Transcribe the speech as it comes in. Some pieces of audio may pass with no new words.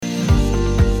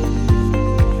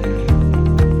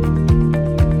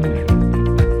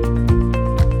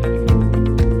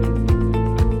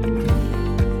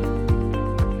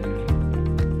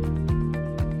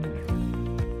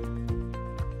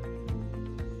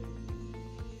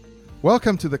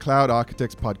Welcome to the Cloud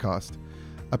Architects Podcast,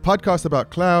 a podcast about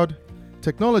cloud,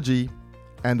 technology,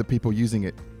 and the people using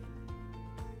it.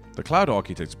 The Cloud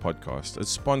Architects Podcast is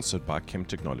sponsored by Kemp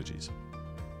Technologies.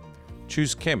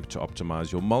 Choose Kemp to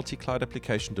optimize your multi-cloud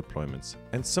application deployments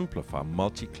and simplify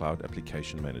multi-cloud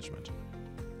application management.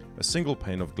 A single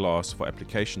pane of glass for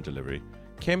application delivery,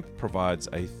 Kemp provides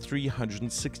a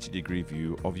 360-degree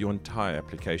view of your entire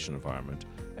application environment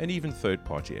and even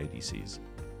third-party ADCs.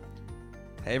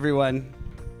 Hey everyone,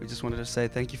 we just wanted to say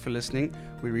thank you for listening.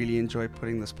 We really enjoy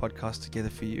putting this podcast together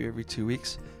for you every 2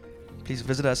 weeks. Please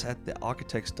visit us at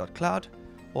thearchitects.cloud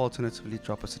or alternatively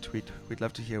drop us a tweet. We'd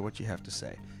love to hear what you have to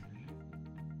say.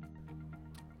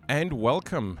 And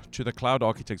welcome to the Cloud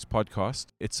Architects Podcast.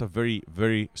 It's a very,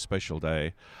 very special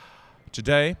day.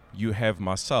 Today you have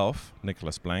myself,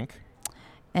 Nicholas Blank.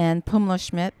 And Pumla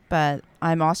Schmidt, but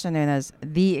I'm also known as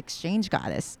the Exchange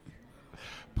Goddess.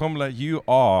 Pumla, you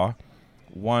are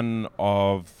one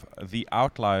of the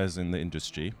outliers in the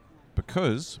industry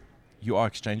because you are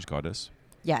Exchange Goddess.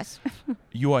 Yes.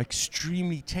 You are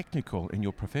extremely technical in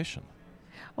your profession.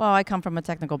 Well, I come from a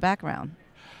technical background.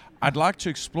 I'd like to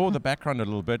explore the background a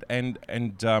little bit, and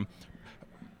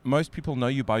most people know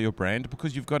you by your brand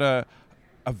because you've got a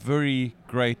very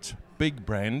great big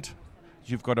brand.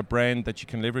 You've got a brand that you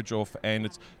can leverage off, and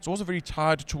it's also very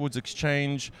tied towards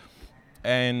Exchange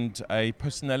and a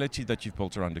personality that you've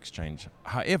built around Exchange.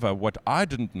 However, what I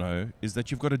didn't know is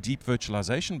that you've got a deep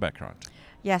virtualization background.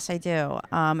 Yes, I do.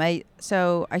 I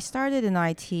started in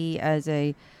IT as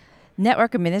a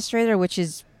network administrator, which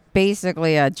is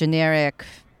basically a generic,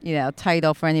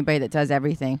 title for anybody that does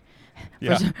everything,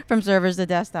 from servers to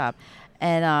desktop.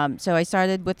 And so I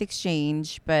started with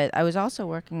Exchange, but I was also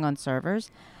working on servers.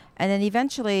 And then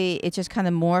eventually it just kind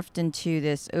of morphed into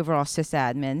this overall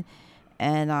sysadmin.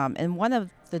 And one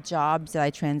of the jobs that I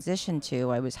transitioned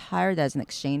to, I was hired as an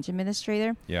Exchange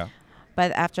administrator. Yeah.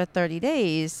 But after 30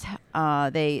 days,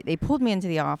 they pulled me into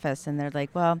the office and they're like,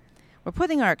 well, we're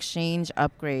putting our Exchange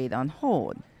upgrade on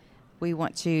hold. We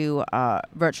want to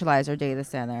virtualize our data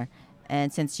center.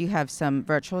 And since you have some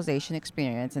virtualization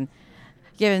experience, and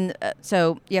given,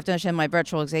 so you have to understand my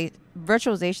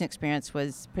virtualization experience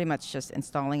was pretty much just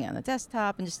installing it on the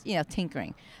desktop and just,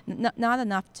 tinkering. Not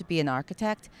enough to be an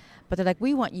architect, but they're like,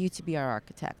 we want you to be our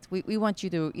architect. We want you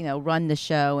to, run the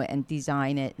show and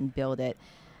design it and build it.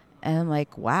 And I'm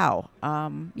like, wow,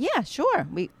 yeah, sure,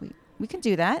 we can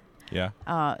do that. Yeah.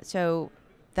 So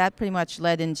that pretty much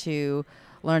led into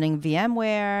learning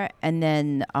VMware, and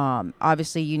then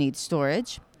obviously you need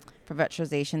storage for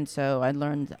virtualization. So I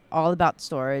learned all about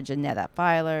storage and NetApp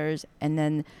filers, and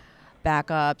then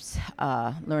backups,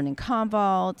 learning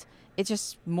Commvault. It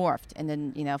just morphed. And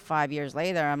then, 5 years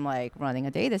later, I'm like running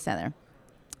a data center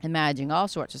and managing all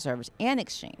sorts of servers and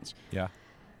Exchange. Yeah.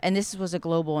 And this was a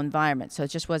global environment, so it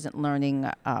just wasn't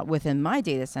learning within my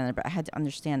data center, but I had to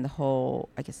understand the whole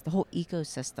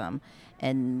ecosystem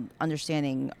and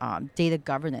understanding data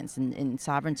governance and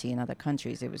sovereignty in other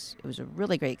countries. It was a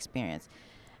really great experience.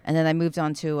 And then I moved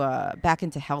on to back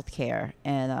into healthcare,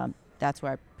 and that's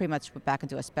where I pretty much went back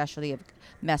into a specialty of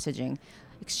messaging,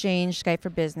 Exchange, Skype for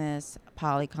Business,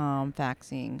 Polycom,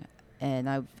 faxing, and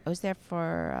I was there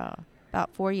for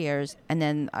about 4 years, and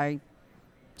then I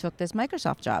took this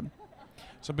Microsoft job.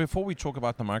 So before we talk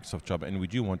about the Microsoft job, and we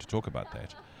do want to talk about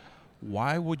that,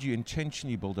 why would you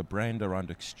intentionally build a brand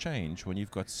around Exchange when you've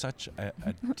got such a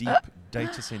deep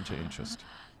data center interest?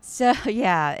 So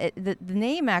yeah, the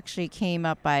name actually came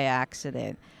up by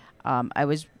accident.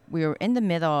 We were in the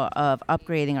middle of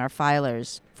upgrading our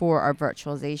filers for our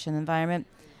virtualization environment,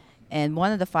 and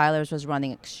one of the filers was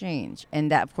running Exchange,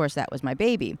 and that, of course, that was my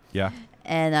baby. Yeah.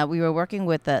 And we were working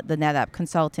with the NetApp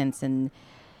consultants, and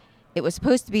it was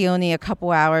supposed to be only a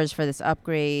couple hours for this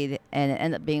upgrade, and it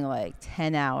ended up being like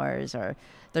 10 hours or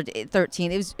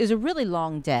 13. It was a really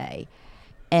long day,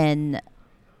 and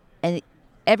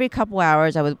every couple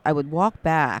hours I would walk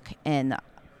back and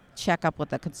check up with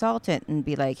the consultant and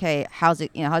be like, hey, how's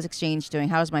Exchange doing?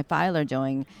 How's my filer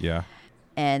doing? Yeah.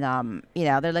 And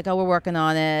they're like, oh, we're working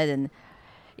on it. And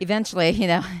eventually,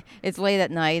 it's late at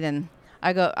night, and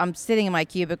I'm sitting in my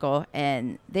cubicle,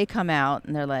 and they come out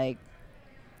and they're like,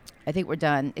 I think we're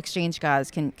done. Exchange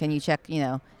guys, can you check,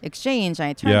 Exchange? And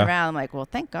I turn around. I'm like, well,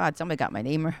 thank God somebody got my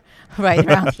name right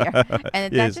around here.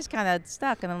 And that just kind of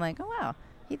stuck. And I'm like, oh, wow.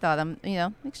 He thought I'm,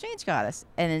 Exchange Goddess.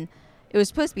 And then it was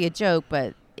supposed to be a joke,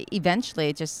 but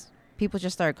eventually people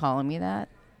just started calling me that.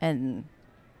 And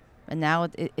now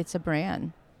it's a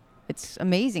brand. It's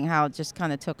amazing how it just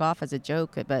kind of took off as a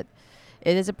joke, but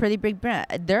it is a pretty big brand.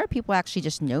 There are people who actually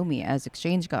just know me as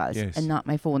Exchange Goddess and not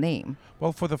my full name.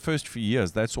 Well, for the first few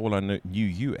years, that's all I knew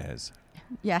you as.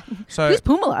 Yeah. So Who's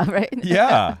Pumala, right?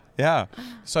 yeah.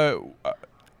 So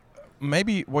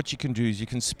maybe what you can do is you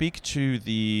can speak to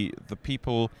the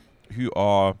people who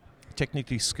are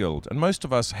technically skilled, and most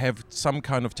of us have some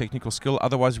kind of technical skill.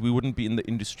 Otherwise, we wouldn't be in the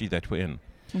industry that we're in.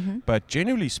 Mm-hmm. But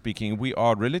generally speaking, we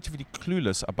are relatively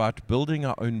clueless about building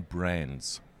our own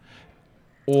brands,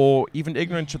 or even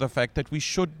ignorant to the fact that we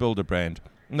should build a brand.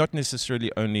 Not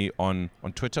necessarily only on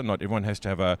Twitter. Not everyone has to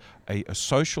have a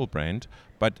social brand,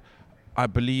 but I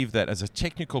believe that as a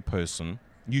technical person,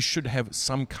 you should have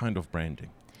some kind of branding.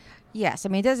 Yes, I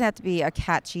mean it doesn't have to be a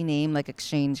catchy name like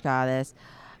Exchange Goddess,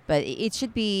 but it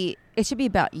should be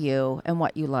about you and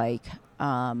what you like.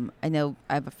 I know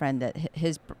I have a friend that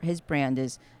his brand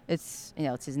it's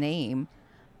his name,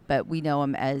 but we know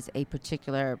him as a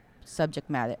particular subject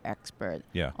matter expert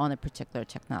on a particular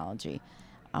technology,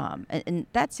 and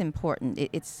that's important.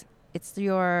 It's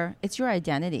your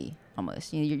identity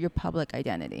almost, your public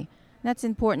identity. And that's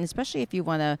important, especially if you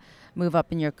want to move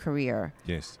up in your career.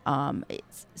 Yes.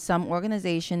 Some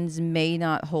organizations may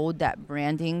not hold that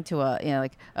branding to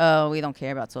we don't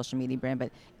care about social media brand,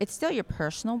 but it's still your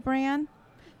personal brand.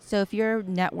 So if you're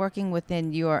networking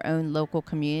within your own local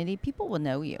community, people will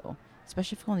know you,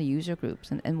 especially if you're on the user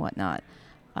groups and whatnot.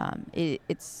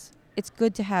 It's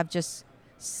good to have just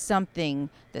something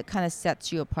that kind of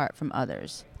sets you apart from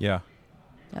others. Yeah.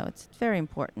 So it's very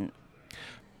important.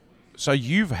 So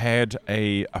you've had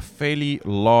a fairly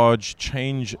large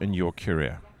change in your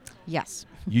career. Yes.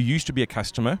 You used to be a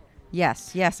customer.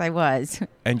 Yes, I was.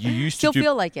 And you used Still to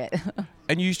feel like it.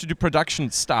 And you used to do production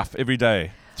stuff every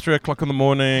day. 3 o'clock in the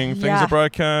morning, things Yeah. are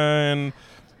broken.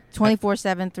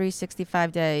 24/7,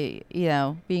 365 day,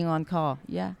 being on call.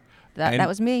 Yeah. That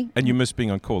was me. And you miss being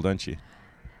on call, don't you?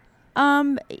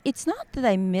 It's not that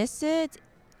I miss it.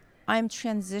 I'm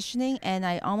transitioning, and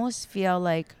I almost feel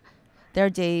like there are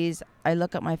days I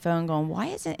look at my phone going, why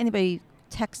isn't anybody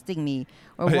texting me?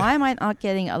 Or why am I not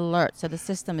getting alerts so the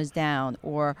system is down?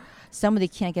 Or somebody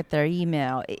can't get their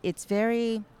email. It's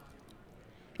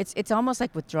almost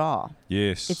like withdrawal.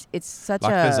 Yes. It's such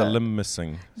like there's a limb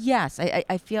missing. Yes,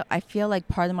 I feel like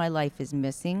part of my life is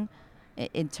missing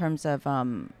in terms of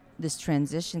this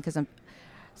transition, because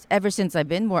ever since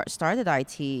I've started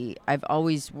IT, I've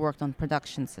always worked on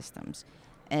production systems.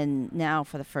 And now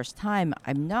for the first time,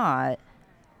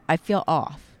 I feel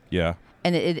off. Yeah.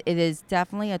 And it is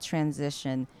definitely a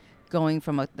transition going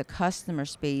from the customer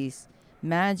space,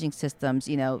 managing systems,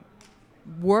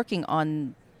 working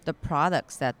on the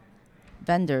products that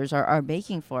vendors are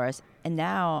making for us. And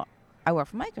now I work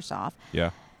for Microsoft. Yeah.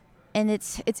 And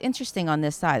it's interesting on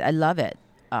this side. I love it.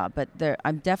 But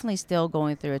I'm definitely still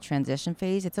going through a transition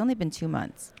phase. It's only been 2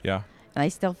 months. Yeah. And I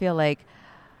still feel like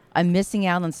I'm missing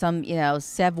out on some,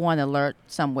 Sev1 alert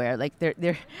somewhere. Like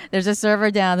there's a server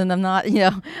down and I'm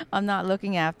not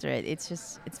looking after it.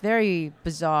 It's very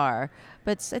bizarre,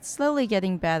 but it's slowly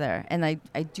getting better. And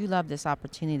I do love this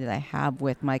opportunity that I have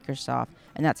with Microsoft,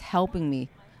 and that's helping me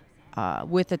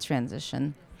with the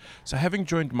transition. So having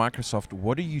joined Microsoft,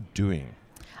 what are you doing?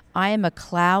 I am a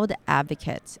cloud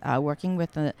advocate working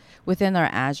within our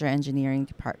Azure engineering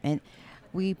department.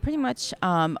 We pretty much,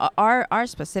 our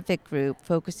specific group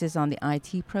focuses on the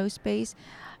IT pro space.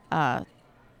 So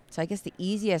I guess the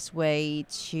easiest way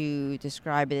to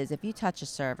describe it is if you touch a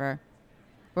server,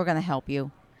 we're going to help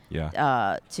you.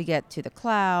 Yeah. To get to the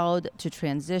cloud, to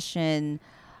transition,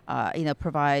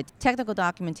 provide technical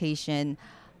documentation,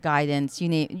 guidance, you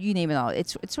name it all.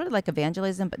 It's sort of like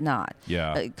evangelism, but not.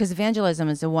 Yeah. Because evangelism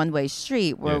is a one-way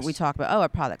street where Yes. we talk about, our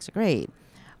products are great.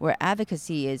 Where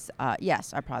advocacy is,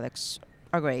 yes, our products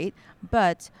are great,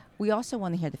 but we also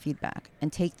want to hear the feedback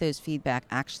and take those feedback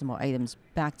actionable items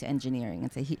back to engineering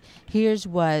and say, here's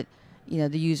what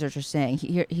the users are saying.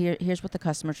 Here's what the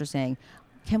customers are saying.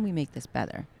 Can we make this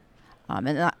better?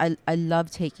 And I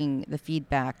love taking the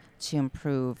feedback to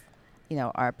improve,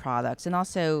 our products, and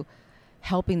also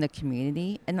helping the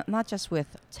community, and not just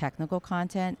with technical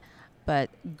content, but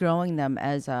growing them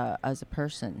as a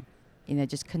person.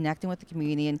 Just connecting with the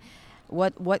community and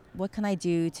what can I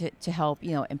do to help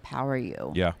empower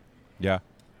you? Yeah, yeah.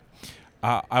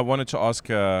 I wanted to ask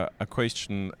a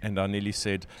question, and I nearly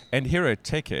said, and here at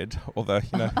TechEd, although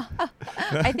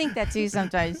I think that too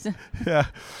sometimes. Yeah.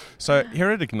 So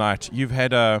here at Ignite, you've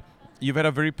had a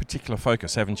very particular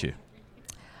focus, haven't you?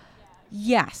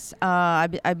 Yes,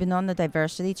 I've been on the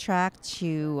diversity track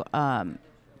to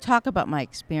talk about my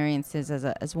experiences as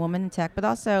a woman in tech, but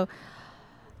also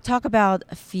talk about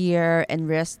fear and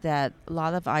risk that a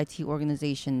lot of IT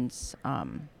organizations, I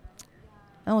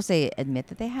won't say admit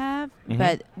that they have, Mhm.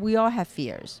 but we all have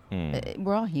fears.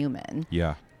 We're all human.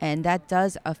 Yeah. And that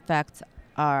does affect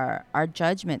our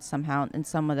judgment somehow in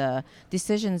some of the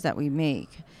decisions that we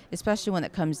make, especially when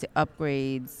it comes to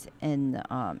upgrades and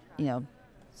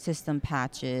system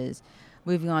patches,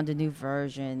 moving on to new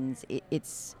versions. It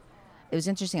was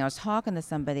interesting. I was talking to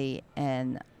somebody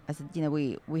and I said,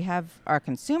 we have our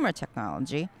consumer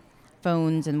technology,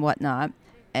 phones and whatnot,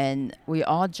 and we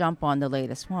all jump on the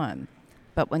latest one.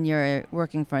 But when you're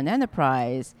working for an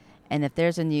enterprise, and if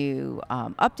there's a new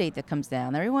update that comes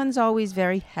down, everyone's always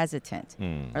very hesitant.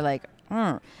 Or like,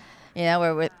 where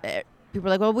people are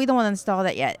like, well, we don't want to install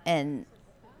that yet. And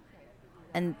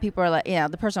people are like,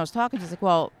 the person I was talking to is like,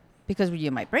 well, because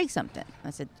you might break something. I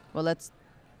said, well, let's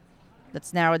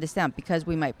narrow this down. Because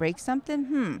we might break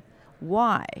something?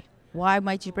 Why? Why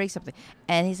might you break something?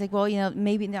 And he's like, well,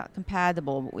 maybe not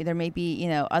compatible. There may be,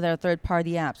 other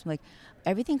third-party apps. I'm like,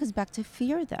 everything comes back to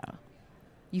fear, though.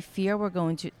 You fear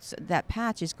that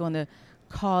patch is going to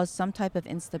cause some type of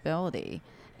instability.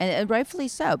 And rightfully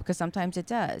so, because sometimes it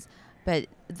does. But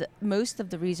most of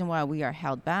the reason why we are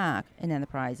held back in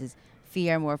enterprise is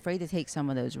fear, and we're afraid to take some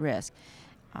of those risks.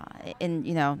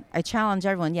 I challenge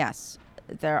everyone, yes,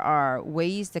 there are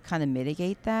ways to kind of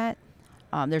mitigate that.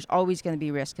 There's always going to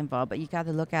be risk involved, but you got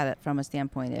to look at it from a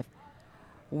standpoint of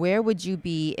where would you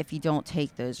be if you don't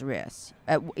take those risks?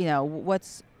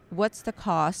 What's the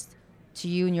cost to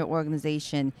you and your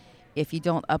organization if you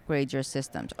don't upgrade your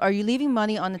systems? Are you leaving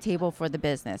money on the table for the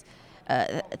business?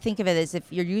 Think of it as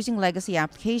if you're using legacy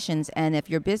applications, and if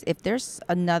there's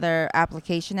another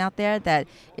application out there that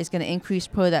is going to increase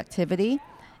productivity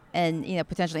and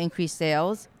potentially increase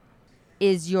sales,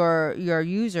 is your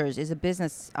users, is a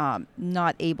business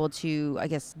not able to, I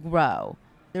guess, grow?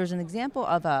 There's an example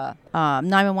of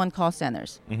 911 call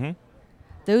centers. Mm-hmm.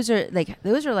 Those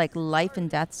are like life and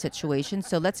death situations.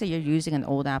 So let's say you're using an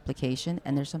old application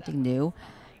and there's something new,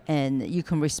 and you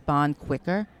can respond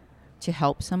quicker to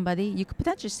help somebody. You could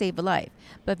potentially save a life.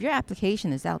 But if your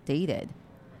application is outdated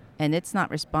and it's not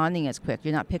responding as quick,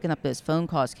 you're not picking up those phone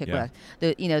calls quick.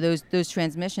 Yeah. Those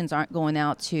transmissions aren't going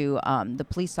out to the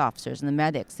police officers and the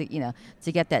medics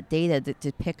to get that data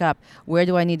to pick up, where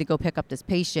do I need to go pick up this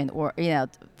patient, or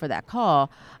for that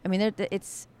call. I mean,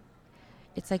 it's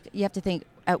like you have to think,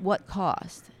 at what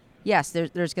cost? Yes,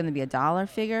 there's going to be a dollar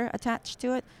figure attached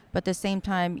to it, but at the same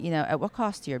time, at what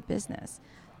cost to your business?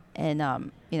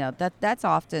 And that's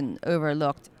often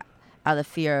overlooked out of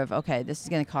fear of, okay, this is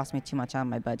going to cost me too much out of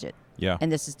my budget. Yeah.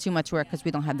 And this is too much work because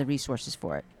we don't have the resources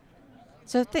for it.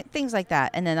 So things like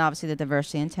that. And then obviously the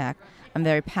diversity in tech. I'm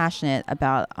very passionate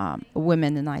about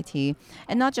women in IT,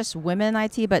 and not just women in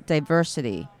IT, but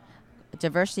diversity.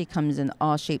 Diversity comes in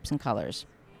all shapes and colors.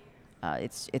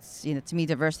 It's to me,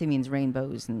 diversity means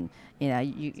rainbows, and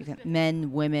you can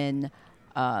men, women,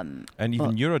 and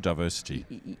even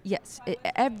neurodiversity. Yes,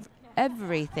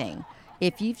 everything.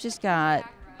 If you've just got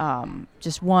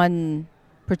just one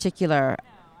particular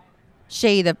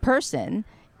shade of person,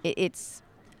 it's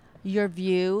your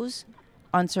views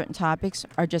on certain topics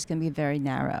are just going to be very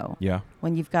narrow. Yeah.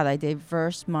 When you've got a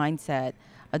diverse mindset,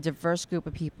 a diverse group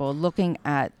of people looking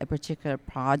at a particular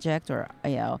project or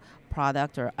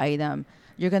product or item,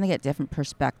 you're going to get different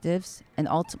perspectives, and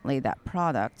ultimately that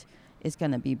product is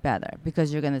going to be better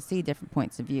because you're going to see different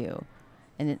points of view.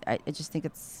 And I just think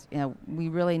it's, we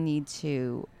really need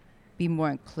to be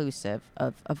more inclusive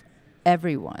of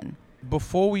everyone.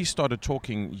 Before we started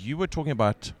talking, you were talking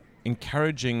about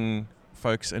encouraging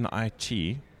folks in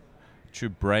IT to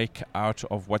break out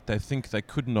of what they think they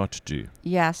could not do.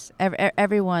 Yes,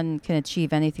 everyone can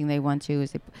achieve anything they want to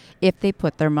if they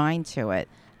put their mind to it.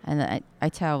 And I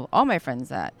tell all my friends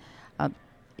that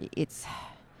it's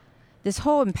this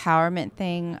whole empowerment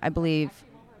thing. I believe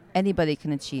anybody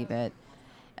can achieve it.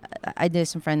 I know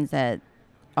some friends that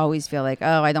always feel like,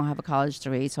 oh, I don't have a college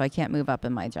degree, so I can't move up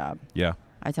in my job. Yeah.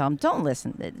 I tell them, don't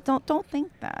listen. Don't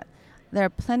think that. There are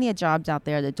plenty of jobs out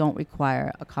there that don't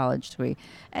require a college degree.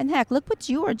 And heck, look what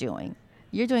you are doing.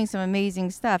 You're doing some amazing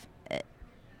stuff.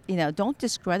 Don't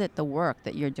discredit the work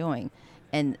that you're doing.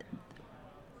 And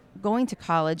going to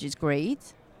college is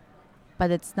great, but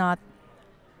it's not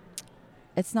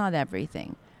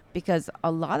everything. Because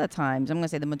a lot of times, I'm going to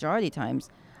say the majority of times,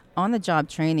 on-the-job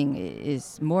training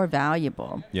is more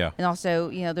valuable. Yeah. And also,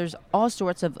 there's all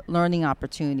sorts of learning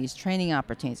opportunities, training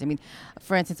opportunities. I mean,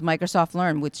 for instance, Microsoft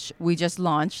Learn, which we just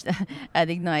launched at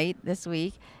Ignite this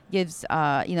week, gives,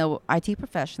 IT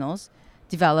professionals,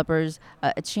 developers,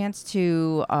 a chance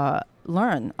to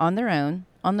learn on their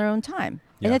own time.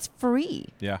 Yeah. And it's free.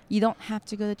 Yeah. You don't have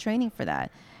to go to training for that.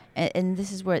 And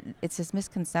this is where it's this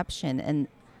misconception. And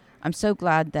I'm so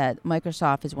glad that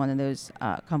Microsoft is one of those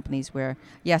companies where,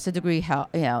 yes, a degree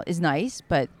is nice,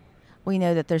 but we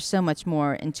know that there's so much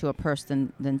more into a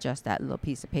person than just that little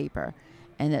piece of paper,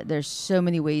 and that there's so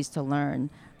many ways to learn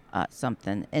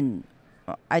something. And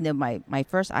I know my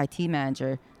first IT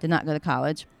manager did not go to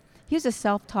college. He was a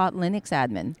self-taught Linux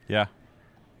admin. Yeah.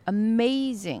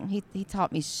 Amazing. He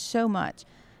taught me so much,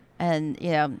 and he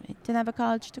didn't have a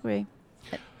college degree.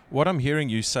 What I'm hearing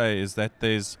you say is that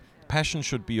there's passion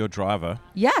should be your driver,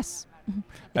 Yes.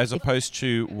 as opposed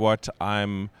to what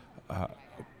I'm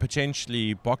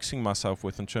potentially boxing myself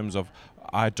with in terms of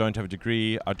I don't have a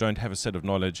degree, I don't have a set of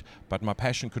knowledge, but my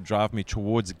passion could drive me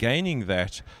towards gaining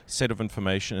that set of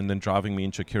information and then driving me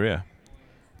into a career.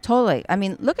 Totally. I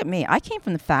mean, look at me. I came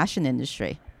from the fashion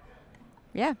industry.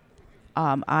 Yeah.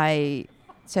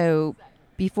 So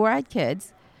before I had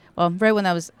kids, well, right when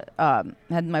I was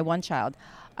had my one child,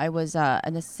 I was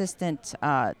an assistant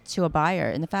to a buyer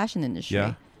in the fashion industry.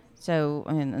 Yeah. So,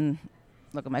 and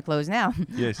look at my clothes now.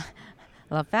 Yes.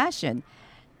 I love fashion.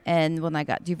 And when I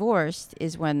got divorced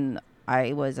is when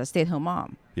I was a stay-at-home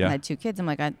mom. Yeah. And I had 2 kids. I'm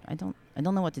like, I don't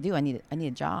know what to do. I need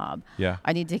a job. Yeah.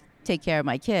 I need to take care of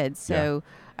my kids. So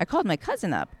I called my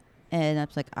cousin up, and I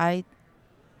was like, I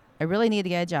really need to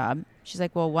get a job. She's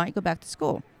like, well, why don't you go back to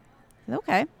school? I said,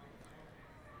 okay.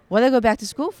 What do I go back to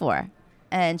school for?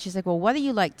 And she's like, well, what do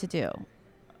you like to do?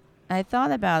 And I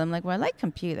thought about it. I'm like, well, I like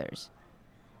computers,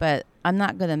 but I'm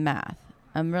not good at math.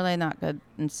 I'm really not good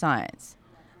in science,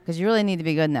 because you really need to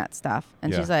be good in that stuff.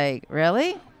 And Yeah. she's like,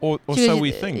 really? Or She so goes,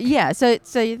 we think. Yeah.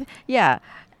 Yeah.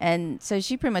 And so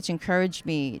she pretty much encouraged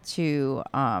me to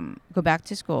go back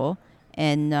to school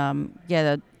and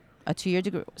get a 2-year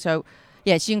degree. So,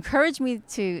 yeah, she encouraged me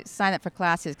to sign up for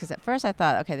classes, because at first I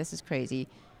thought, okay, this is crazy.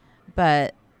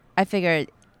 But I figured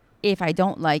if I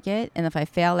don't like it and if I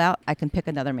fail out, I can pick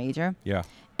another major. Yeah.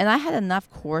 And I had enough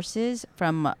courses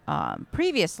from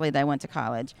previously that I went to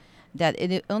college that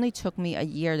it only took me a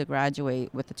year to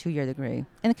graduate with a 2-year degree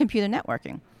in computer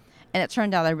networking. And it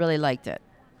turned out I really liked it.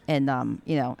 And,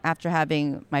 after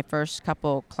having my first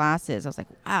couple classes, I was like,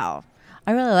 wow,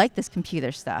 I really like this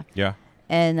computer stuff. Yeah.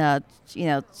 And,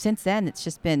 since then, it's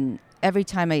just been every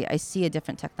time I see a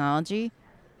different technology,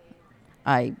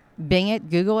 I Bing it,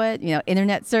 Google it,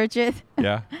 internet search it.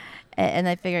 Yeah. And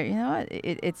I figure, you know what,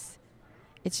 it's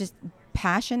just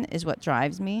passion is what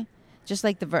drives me, just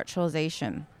like the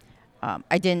virtualization.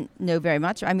 I didn't know very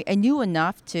much. I mean, I knew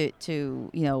enough to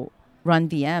run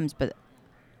VMs, but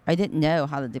I didn't know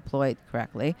how to deploy it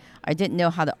correctly. I didn't know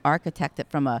how to architect it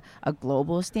from a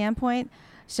global standpoint.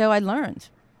 So I learned.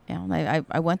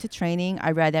 I went to training. I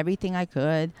read everything I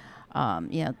could.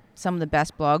 Some of the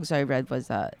best blogs I read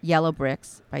was Yellow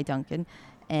Bricks by Duncan.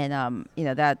 And,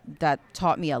 that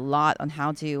taught me a lot on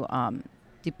how to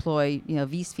deploy,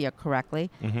 vSphere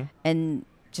correctly. Mm-hmm. And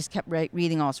just kept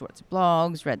reading all sorts of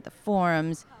blogs, read the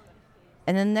forums.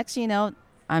 And then next thing you know,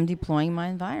 I'm deploying my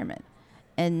environment.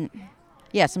 And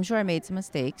yes, I'm sure I made some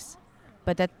mistakes,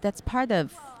 but that's part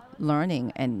of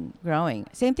learning and growing.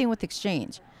 Same thing with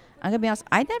Exchange. I'm going to be honest,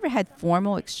 I never had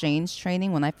formal Exchange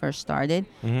training when I first started.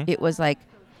 Mm-hmm. It was like,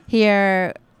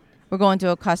 here, we're going to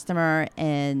a customer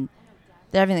and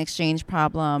they're having an Exchange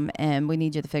problem and we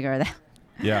need you to figure it out.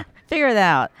 Yeah. Figure it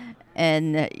out.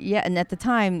 And and at the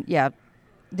time,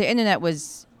 the internet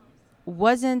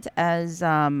wasn't as,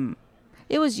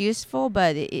 it was useful,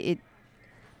 but the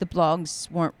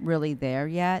blogs weren't really there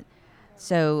yet.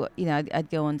 So, I'd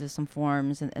go into some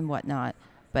forums and whatnot,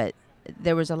 but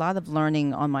there was a lot of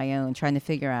learning on my own, trying to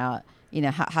figure out,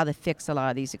 how to fix a lot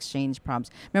of these Exchange problems.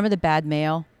 Remember the bad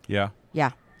mail? Yeah.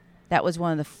 Yeah. That was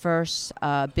one of the first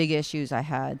big issues I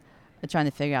had, trying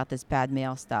to figure out this bad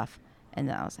mail stuff. And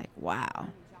then I was like, wow,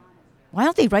 why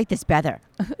don't they write this better?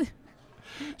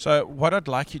 So what I'd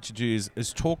like you to do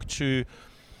is talk to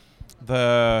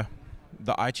the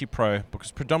IT pro,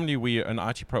 because predominantly we're an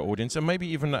IT pro audience, and maybe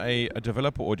even a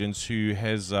developer audience who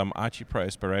has IT pro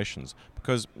aspirations.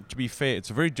 Because to be fair, it's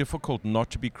very difficult not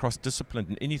to be cross-disciplined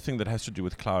in anything that has to do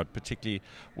with cloud, particularly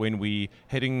when we're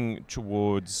heading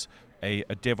towards a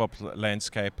DevOps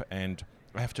landscape, and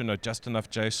I have to know just enough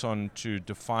JSON to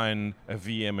define a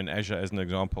VM in Azure as an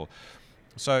example.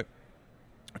 So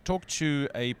talk to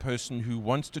a person who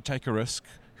wants to take a risk,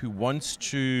 who wants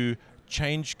to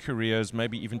change careers,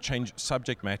 maybe even change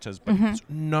subject matters, but has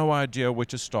no idea where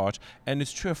to start, and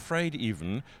is too afraid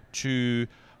even to,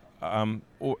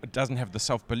 or doesn't have the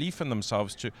self-belief in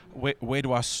themselves to, where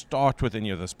do I start with any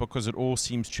of this, because it all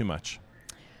seems too much.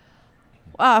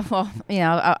 Well,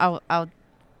 I'll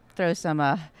throw some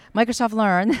Microsoft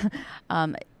Learn.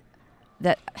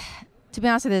 That, to be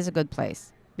honest, it is a good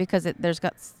place, because there's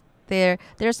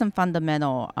some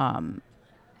fundamental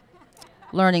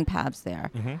learning paths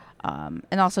there,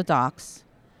 and also docs.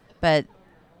 But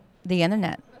the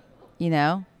internet,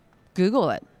 Google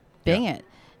it, Bing it.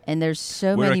 And there's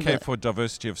so We're many. okay for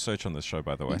diversity of search on this show,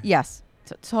 by the way. Yes,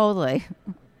 totally.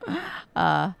 So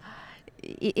I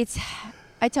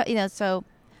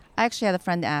actually had a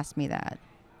friend ask me that.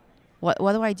 What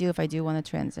do I do if I do want to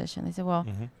transition? I said, well,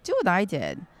 do what I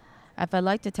did. If I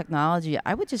liked the technology,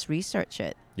 I would just research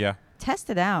it. Yeah. Test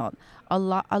it out. A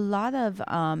lot of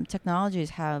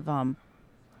technologies have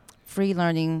free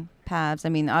learning paths. I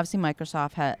mean, obviously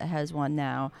Microsoft has one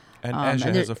now. And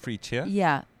Azure has a free tier?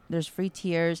 Yeah, there's free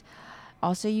tiers.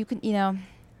 Also, you can,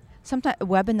 sometimes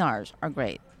webinars are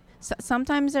great.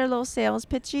 Sometimes they're a little sales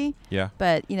pitchy. Yeah.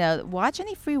 But, watch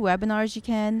any free webinars you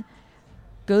can.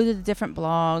 Go to the different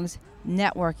blogs.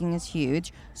 Networking is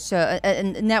huge. So,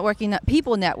 and networking,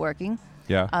 people networking.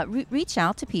 Yeah. Reach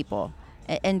out to people.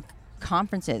 And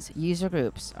conferences, user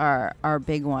groups are a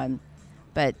big one.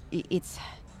 But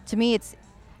to me,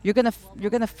 you're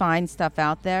gonna find stuff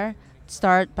out there.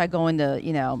 Start by going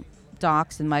to,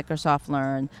 Docs and Microsoft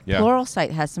Learn. Yeah.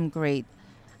 Pluralsight has some great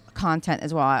content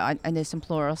as well. I know some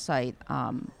Pluralsight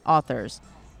authors,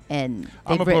 and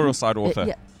I'm a Pluralsight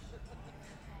author.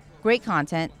 Great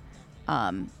content.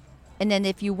 And then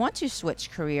if you want to switch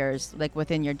careers, like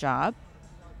within your job,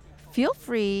 feel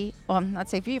free. Well, I'm not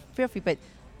saying feel free, but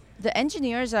the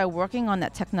engineers that are working on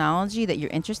that technology that you're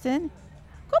interested in,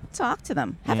 go talk to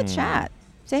them. Have a chat.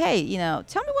 Say, hey,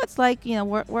 tell me what's like,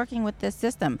 working with this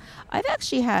system. I've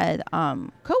actually had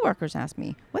coworkers ask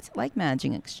me, what's it like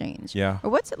managing Exchange? Yeah.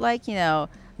 Or what's it like,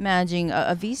 managing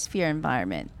a vSphere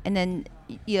environment? And then,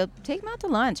 take them out to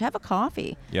lunch, have a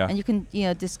coffee. Yeah. And you can,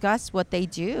 discuss what they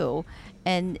do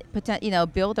and,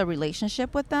 build a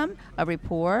relationship with them, a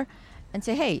rapport, and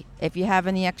say, hey, if you have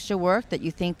any extra work that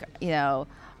you think,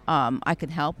 I could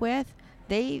help with,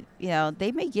 they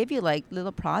may give you like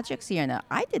little projects here and there.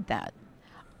 I did that.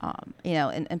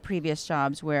 In previous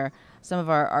jobs where some of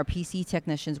our PC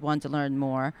technicians wanted to learn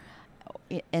more,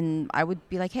 and I would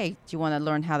be like, hey, do you want to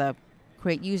learn how to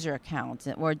create user accounts,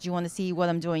 or do you want to see what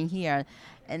I'm doing here?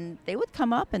 And they would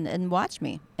come up and watch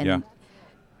me. And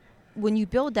when you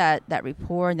build that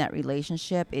rapport and that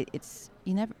relationship, it's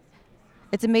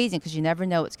amazing because you never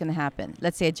know what's going to happen.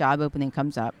 Let's say a job opening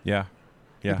comes up. Yeah.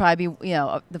 You'll probably be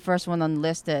the first one on the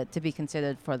list to be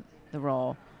considered for the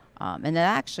role. And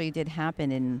that actually did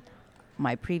happen in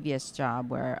my previous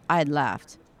job where I had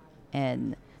left,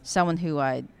 and someone who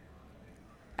I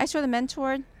sort of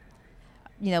mentored,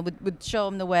 would show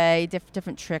them the way,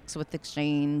 different tricks with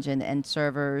Exchange and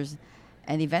servers.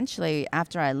 And eventually,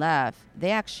 after I left, they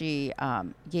actually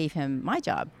gave him my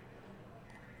job.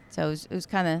 So it was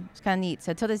kind of neat.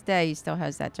 So to this day, he still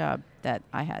has that job that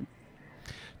I had.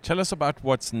 Tell us about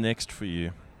what's next for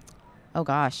you. Oh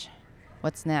gosh,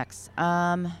 what's next?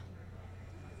 The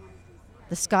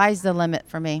sky's the limit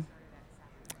for me.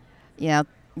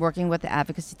 Working with the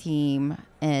advocacy team,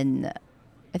 and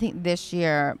I think this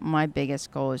year my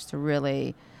biggest goal is to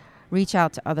really reach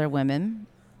out to other women,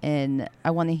 and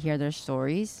I want to hear their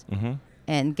stories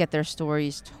and get their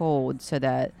stories told so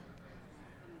that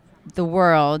the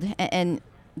world and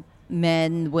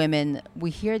men, women, we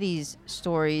hear these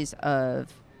stories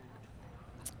of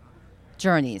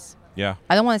journeys. Yeah.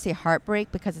 I don't want to say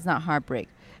heartbreak because it's not heartbreak.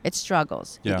 It's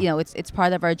struggles. Yeah. It's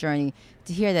part of our journey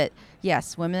to hear that,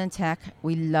 yes, women in tech,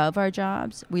 we love our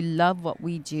jobs. We love what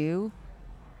we do,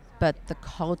 but the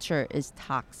culture is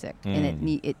toxic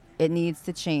and it needs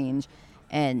to change.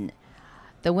 And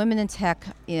the women in tech,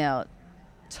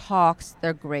 talks,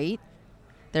 they're great.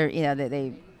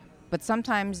 They're, but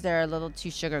sometimes they're a little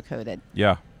too sugar-coated.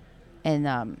 Yeah.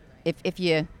 And if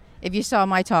you saw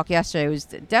my talk yesterday, it was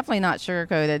definitely not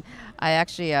sugar-coated. I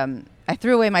actually I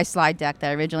threw away my slide deck that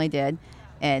I originally did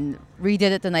and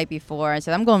redid it the night before. I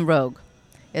said, I'm going rogue.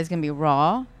 It's going to be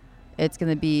raw. It's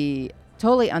going to be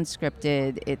totally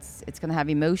unscripted. It's going to have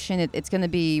emotion. It's going to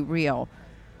be real.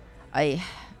 I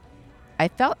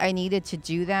felt I needed to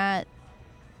do that,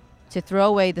 to throw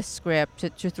away the script,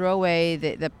 to throw away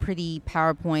the pretty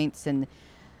PowerPoints and,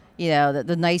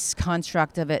 the nice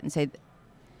construct of it and say,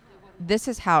 this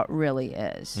is how it really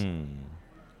is.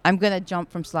 I'm going to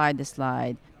jump from slide to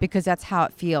slide because that's how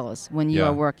it feels when you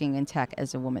are working in tech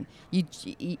as a woman.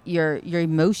 Your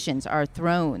emotions are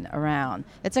thrown around.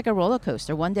 It's like a roller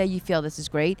coaster. One day you feel this is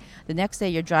great. The next day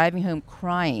you're driving home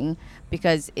crying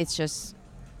because it's just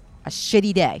a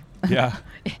shitty day. Yeah.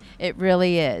 It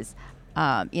really is.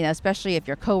 Especially if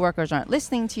your coworkers aren't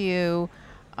listening to you,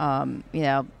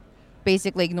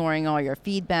 basically ignoring all your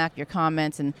feedback, your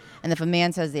comments, and if a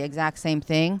man says the exact same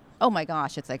thing, oh my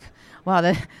gosh, it's like,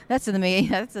 wow, that's an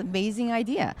amazing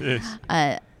idea. Yes.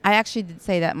 I actually did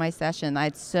say that in my session. I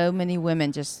had so many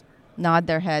women just nod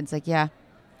their heads like, yeah,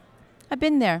 I've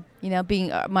been there,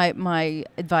 being my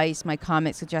advice, my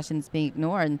comment, suggestions being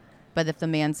ignored. But if the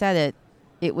man said it,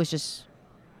 it was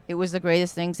the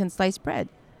greatest thing since sliced bread.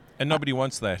 And nobody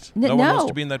wants that. No, No one wants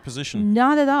to be in that position.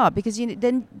 Not at all, because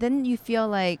then you feel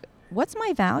like, what's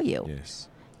my value? Yes.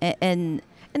 And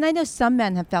I know some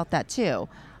men have felt that too,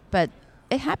 but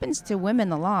it happens to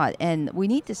women a lot, and we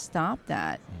need to stop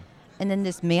that. And then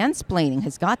this mansplaining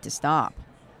has got to stop.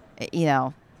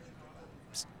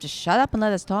 Just shut up and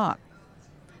let us talk.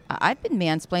 I've been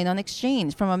mansplained on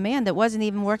Exchange from a man that wasn't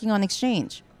even working on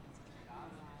Exchange.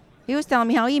 He was telling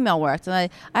me how email worked, and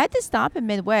I had to stop him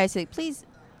midway. I said, please,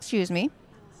 excuse me.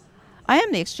 I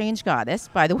am the Exchange goddess,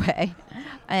 by the way,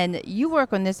 and you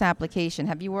work on this application.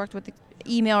 Have you worked with the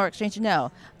email or Exchange?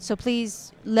 No. So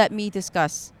please let me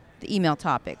discuss the email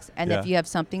topics. And if you have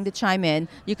something to chime in,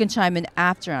 you can chime in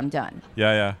after I'm done.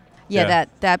 Yeah.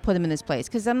 That put him in his place,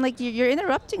 because I'm like, you're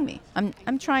interrupting me.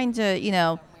 I'm trying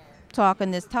to talk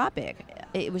on this topic.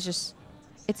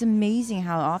 It's amazing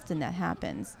how often that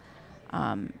happens.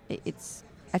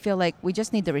 I feel like we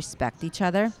just need to respect each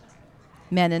other,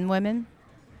 men and women,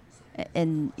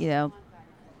 and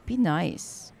be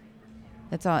nice.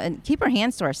 That's all. And keep our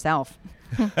hands to ourselves.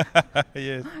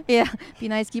 Yes. Yeah, be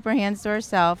nice. Keep our hands to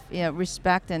ourselves.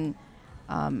 Respect, and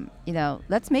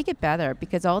let's make it better,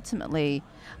 because ultimately,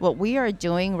 what we are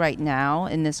doing right now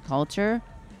in this culture,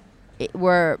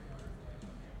 we're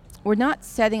not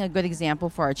setting a good example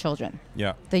for our children.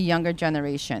 Yeah. The younger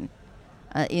generation.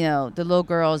 The little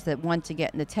girls that want to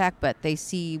get into tech, but they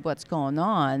see what's going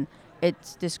on.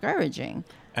 It's discouraging.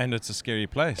 And it's a scary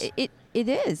place. It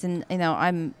is. And,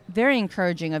 I'm very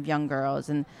encouraging of young girls.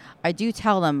 And I do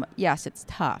tell them, yes, it's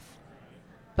tough,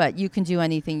 but you can do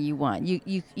anything you want.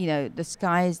 The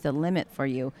sky is the limit for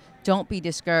you. Don't be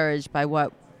discouraged by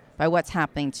what's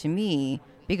happening to me,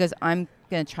 because I'm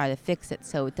going to try to fix it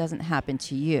so it doesn't happen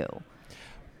to you.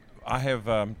 I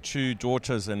have 2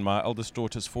 daughters, and my eldest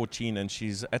daughter's 14, and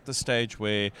she's at the stage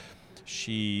where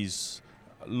she's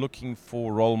looking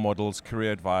for role models,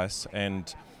 career advice,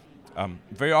 and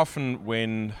very often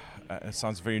when, it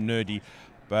sounds very nerdy,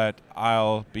 but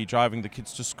I'll be driving the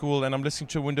kids to school and I'm listening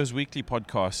to a Windows Weekly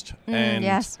podcast, and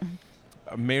yes.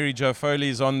 Mary Jo Foley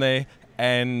is on there,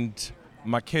 and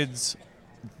my kids,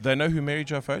 they know who Mary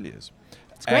Jo Foley is.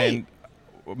 It's great.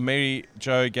 And Mary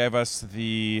Jo gave us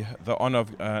the honor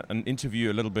of an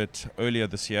interview a little bit earlier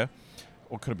this year,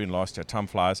 or could have been last year. Time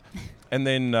flies. And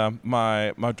then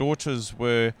my daughters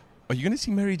were, "Are you going to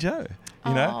see Mary Jo?"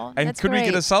 And that's could we get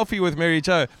a great. selfie with Mary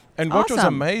Jo? And what was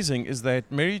Awesome. amazing is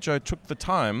that Mary Jo took the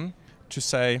time to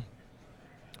say,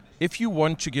 "If you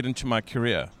want to get into my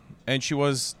career," and she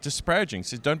was disparaging,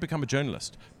 says, "Don't become a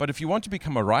journalist. But if you want to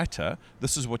become a writer,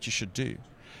 this is what you should do."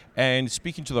 And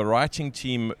speaking to the writing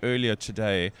team earlier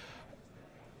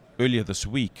this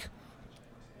week,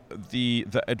 the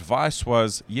advice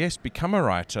was, yes, become a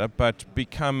writer, but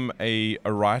become a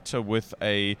writer with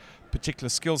a particular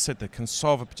skill set that can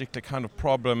solve a particular kind of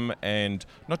problem, and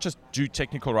not just do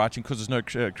technical writing, because there's no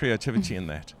creativity in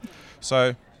that.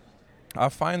 So I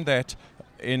find that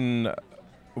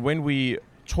when we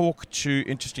talk to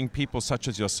interesting people such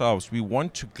as yourselves, we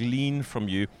want to glean from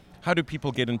you. How do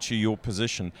people get into your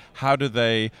position? How do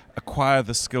they acquire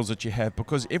the skills that you have?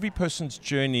 Because every person's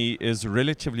journey is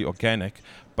relatively organic,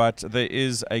 but there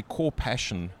is a core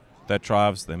passion that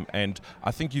drives them. And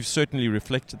I think you've certainly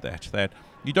reflected that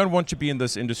you don't want to be in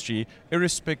this industry,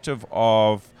 irrespective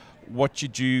of what you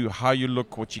do, how you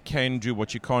look, what you can do,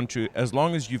 what you can't do, as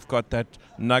long as you've got that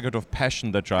nugget of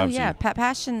passion that drives you.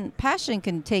 Passion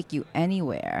can take you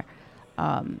anywhere.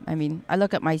 I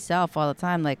look at myself all the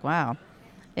time like, wow.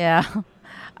 Yeah,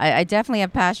 I definitely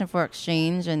have passion for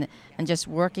Exchange and just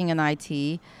working in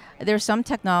IT. There's some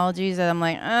technologies that I'm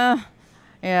like,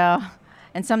 yeah.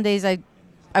 And some days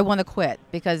I want to quit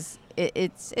because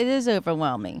it is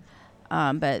overwhelming.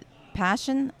 But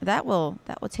passion, that will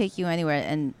take you anywhere.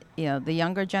 And the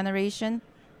younger generation,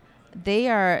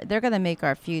 they're going to make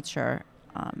our future.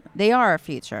 They are our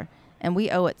future, and we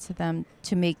owe it to them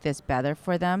to make this better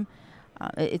for them.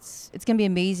 It's going to be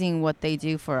amazing what they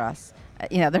do for us.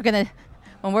 They're going to,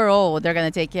 when we're old, they're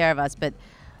going to take care of us, but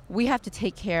we have to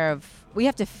we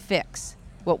have to fix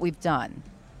what we've done.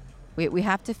 We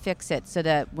have to fix it so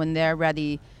that when they're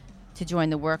ready to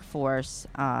join the workforce,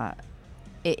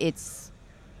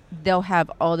 they'll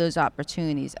have all those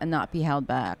opportunities and not be held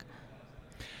back.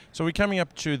 So we're coming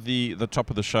up to the top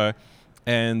of the show,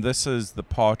 and this is the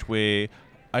part where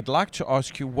I'd like to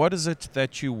ask you, what is it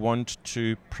that you want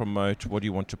to promote? What do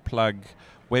you want to plug?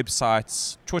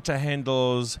 Websites, Twitter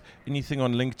handles, anything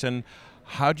on LinkedIn?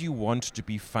 How do you want to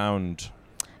be found?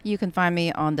 You can find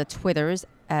me on the Twitters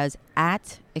as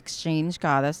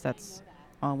 @ExchangeGoddess. That's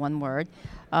all one word.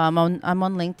 I'm on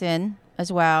LinkedIn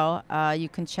as well. You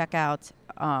can check out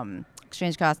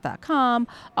ExchangeGoddess.com.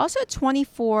 Also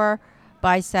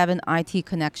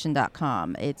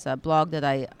 24/7itconnection.com. It's a blog that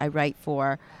I write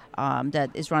for that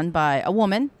is run by a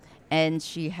woman, and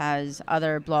she has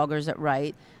other bloggers that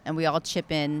write, and we all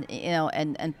chip in,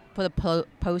 and put a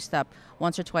post up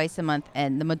once or twice a month,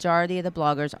 and the majority of the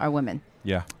bloggers are women.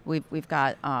 Yeah. We've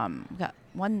got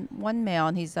one male,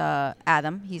 and he's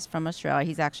Adam. He's from Australia.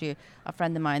 He's actually a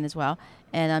friend of mine as well.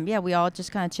 And we all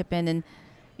just kind of chip in and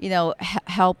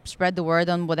help spread the word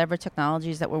on whatever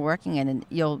technologies that we're working in. And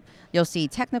you'll see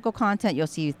technical content. You'll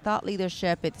see thought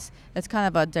leadership. It's kind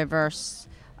of a diverse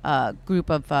group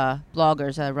of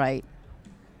bloggers that write.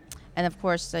 And of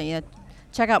course,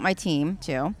 check out my team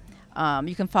too.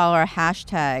 You can follow our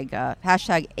hashtag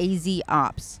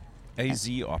AZOps.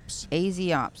 AZOps.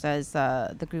 AZOps. That is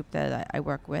the group that I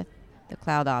work with, the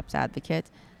Cloud Ops Advocate.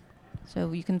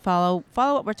 So you can follow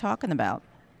what we're talking about.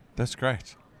 That's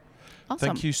great. Awesome.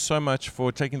 Thank you so much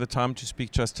for taking the time to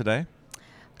speak to us today.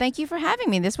 Thank you for having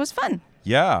me. This was fun.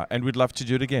 Yeah, and we'd love to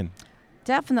do it again.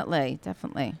 Definitely.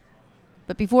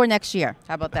 But before next year.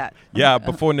 How about that? Yeah,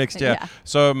 before next year. Yeah.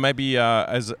 So maybe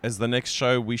as the next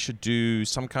show, we should do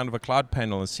some kind of a cloud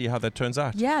panel and see how that turns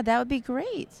out. Yeah, that would be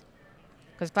great.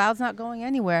 Because cloud's not going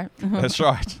anywhere. That's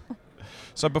right.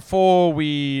 So before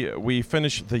we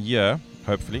finish the year,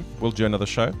 hopefully, we'll do another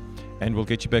show and we'll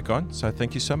get you back on. So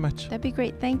thank you so much. That'd be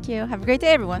great. Thank you. Have a great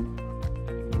day, everyone.